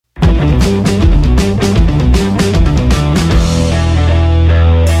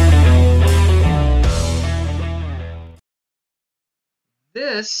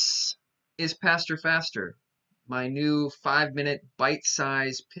This is Pastor Faster, my new 5-minute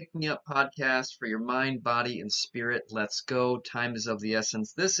bite-sized pick-me-up podcast for your mind, body, and spirit. Let's go. Time is of the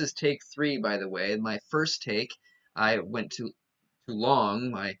essence. This is take 3, by the way. My first take, I went too long.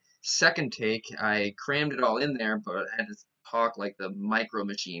 My second take, I crammed it all in there, but I had to talk like the Micro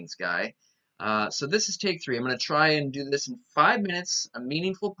Machines guy. So this is take 3. I'm going to try and do this in 5 minutes, a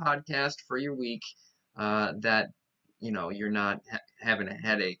meaningful podcast for your week that you're not having a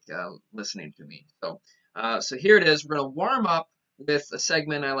headache listening to me. So here it is. We're gonna warm up with a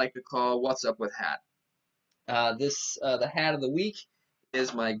segment I like to call "What's Up with Hat." The hat of the week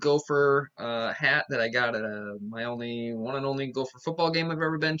is my Gopher hat that I got at my only one and only Gopher football game I've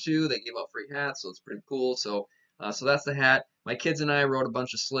ever been to. They gave out free hats, so it's pretty cool. So that's the hat. My kids and I wrote a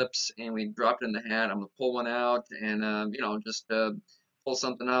bunch of slips and we dropped it in the hat. I'm gonna pull one out and just pull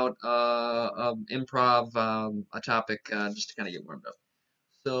something out improv a topic just to kind of get warmed up.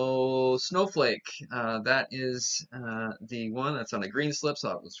 So Snowflake, that is the one that's on a green slip.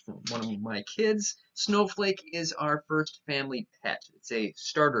 So it was from one of my kids. Snowflake is our first family pet. It's a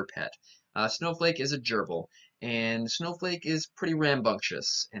starter pet. Snowflake is a gerbil, and Snowflake is pretty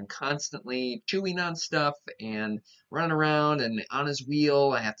rambunctious and constantly chewing on stuff and running around and on his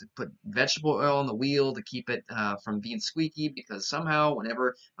wheel. I have to put vegetable oil on the wheel to keep it from being squeaky because somehow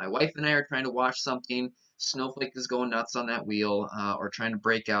whenever my wife and I are trying to watch something, Snowflake is going nuts on that wheel or trying to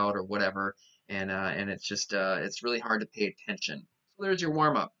break out or whatever, and it's just it's really hard to pay attention. So there's your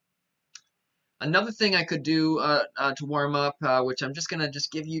warm up. Another thing I could do to warm up, which I'm just gonna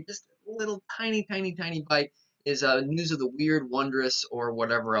give you just a little tiny bite, is news of the weird, wondrous, or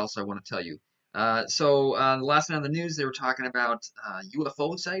whatever else I want to tell you. The last night on the news, they were talking about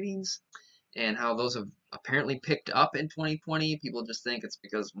UFO sightings and how those have apparently picked up in 2020. People just think it's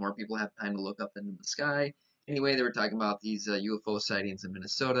because more people have time to look up into the sky. Anyway, they were talking about these UFO sightings in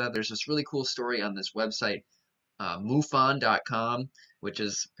Minnesota. There's this really cool story on this website, MUFON.com, which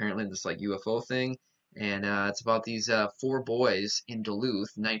is apparently this like UFO thing. And it's about these 4 boys in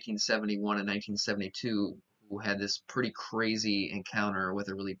Duluth, 1971 and 1972, who had this pretty crazy encounter with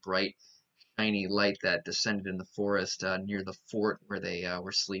a really bright tiny light that descended in the forest near the fort where they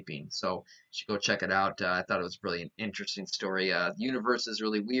were sleeping. So you should go check it out. I thought it was really an interesting story. The universe is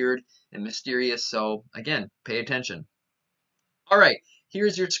really weird and mysterious, so again, pay attention. All right,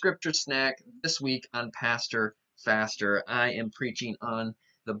 here's your scripture snack this week on Pastor Faster. I am preaching on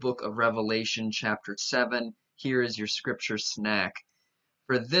the book of Revelation, chapter 7. Here is your scripture snack.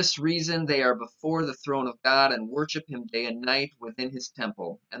 For this reason they are before the throne of God and worship him day and night within his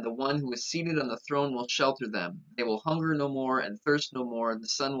temple. And the one who is seated on the throne will shelter them. They will hunger no more and thirst no more. The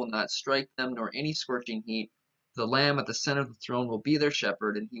sun will not strike them, nor any scorching heat. The Lamb at the center of the throne will be their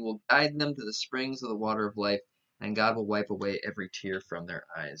shepherd, and he will guide them to the springs of the water of life, and God will wipe away every tear from their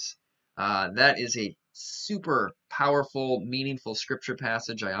eyes. That is a super powerful, meaningful scripture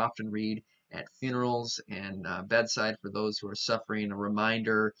passage I often read at funerals and bedside for those who are suffering, a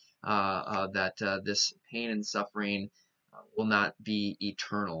reminder that this pain and suffering will not be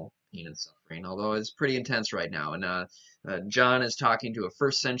eternal pain and suffering, although it's pretty intense right now. And John is talking to a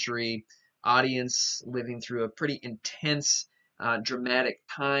first century audience living through a pretty intense, dramatic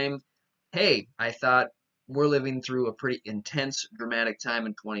time. Hey, I thought we're living through a pretty intense, dramatic time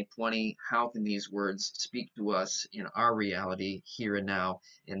in 2020. How can these words speak to us in our reality here and now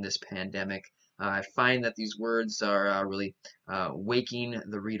in this pandemic? I find that these words are really waking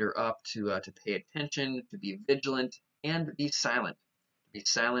the reader up to pay attention, to be vigilant, and to be silent. To be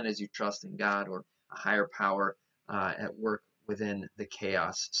silent as you trust in God or a higher power at work within the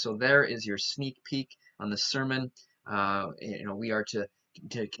chaos. So there is your sneak peek on the sermon. We are to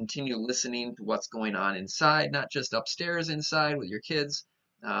continue listening to what's going on inside, not just upstairs inside with your kids,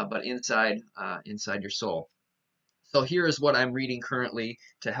 but inside your soul. So here is what I'm reading currently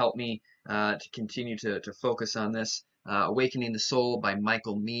to help me to continue to focus on this. Awakening the Soul by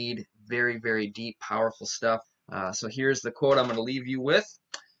Michael Meade. Very, very deep, powerful stuff. So here's the quote I'm going to leave you with.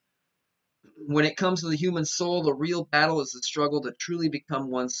 When it comes to the human soul, the real battle is the struggle to truly become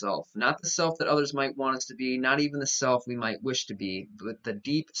oneself. Not the self that others might want us to be, not even the self we might wish to be, but the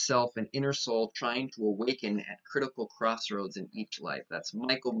deep self and inner soul trying to awaken at critical crossroads in each life. That's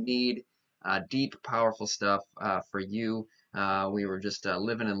Michael Meade. Deep, powerful stuff for you. We were just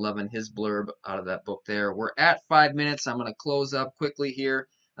living and loving his blurb out of that book there. We're at 5 minutes. I'm going to close up quickly here.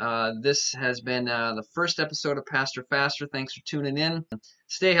 This has been the first episode of Pastor Faster. Thanks for tuning in.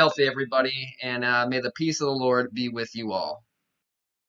 Stay healthy, everybody, and may the peace of the Lord be with you all.